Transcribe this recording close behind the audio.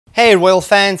Hey royal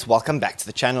fans, welcome back to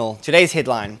the channel. Today's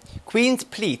headline: Queen's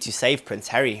plea to save Prince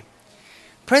Harry.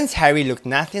 Prince Harry looked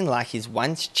nothing like his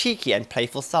once cheeky and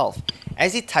playful self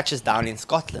as he touches down in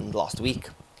Scotland last week.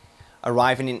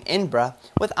 Arriving in Edinburgh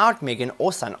without Meghan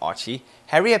or son Archie,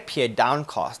 Harry appeared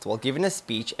downcast while giving a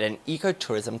speech at an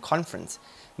eco-tourism conference,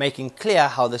 making clear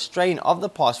how the strain of the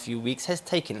past few weeks has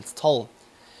taken its toll.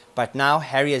 But now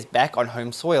Harry is back on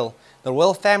home soil. The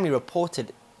royal family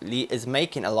reportedly is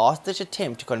making a last-ditch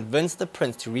attempt to convince the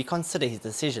prince to reconsider his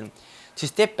decision to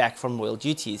step back from royal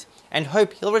duties and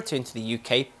hope he'll return to the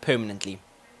UK permanently.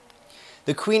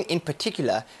 The Queen in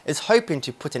particular is hoping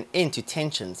to put an end to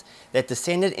tensions that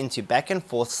descended into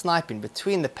back-and-forth sniping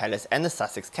between the palace and the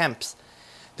Sussex camps.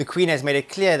 The Queen has made it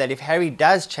clear that if Harry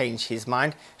does change his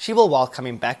mind, she will welcome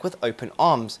him back with open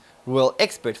arms, royal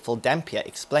expert Phil Dampier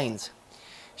explains.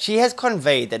 She has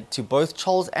conveyed that to both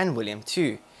Charles and William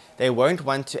too. They won't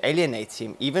want to alienate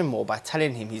him even more by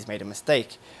telling him he's made a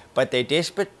mistake, but they're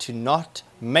desperate to not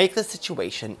make the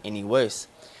situation any worse.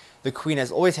 The Queen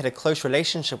has always had a close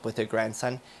relationship with her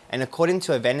grandson, and according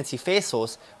to a Vanity Fair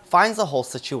source, finds the whole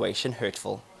situation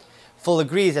hurtful. Phil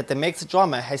agrees that the Meg's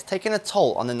drama has taken a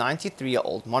toll on the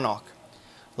 93-year-old monarch.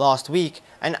 Last week,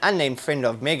 an unnamed friend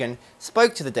of Meghan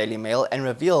spoke to the Daily Mail and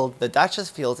revealed the Duchess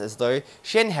feels as though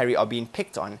she and Harry are being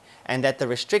picked on, and that the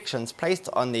restrictions placed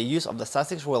on their use of the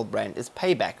Sussex royal brand is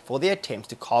payback for their attempts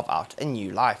to carve out a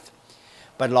new life.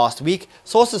 But last week,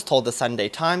 sources told the Sunday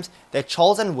Times that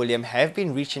Charles and William have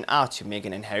been reaching out to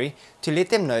Meghan and Harry to let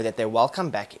them know that they're welcome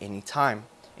back any time.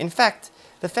 In fact,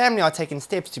 the family are taking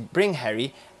steps to bring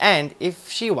Harry and, if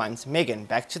she wants, Meghan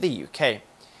back to the UK.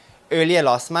 Earlier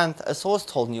last month, a source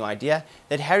told New Idea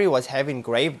that Harry was having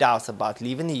grave doubts about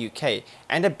leaving the UK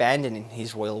and abandoning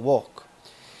his royal walk.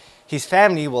 His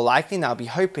family will likely now be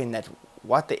hoping that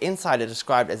what the insider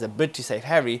described as a bid to save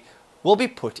Harry will be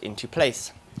put into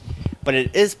place. But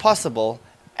it is possible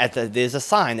that there's a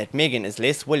sign that Meghan is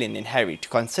less willing than Harry to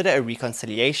consider a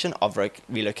reconciliation of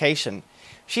relocation.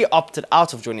 She opted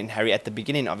out of joining Harry at the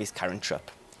beginning of his current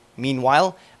trip.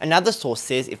 Meanwhile, another source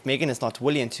says if Meghan is not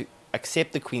willing to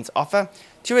accept the Queen's offer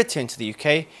to return to the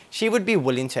UK, she would be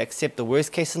willing to accept the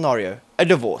worst case scenario, a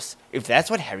divorce, if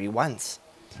that's what Harry wants.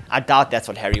 I doubt that's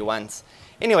what Harry wants.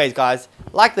 Anyways guys,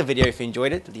 like the video if you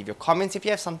enjoyed it, leave your comments if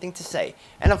you have something to say,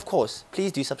 and of course,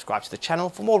 please do subscribe to the channel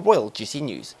for more royal juicy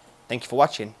news. Thank you for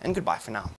watching, and goodbye for now.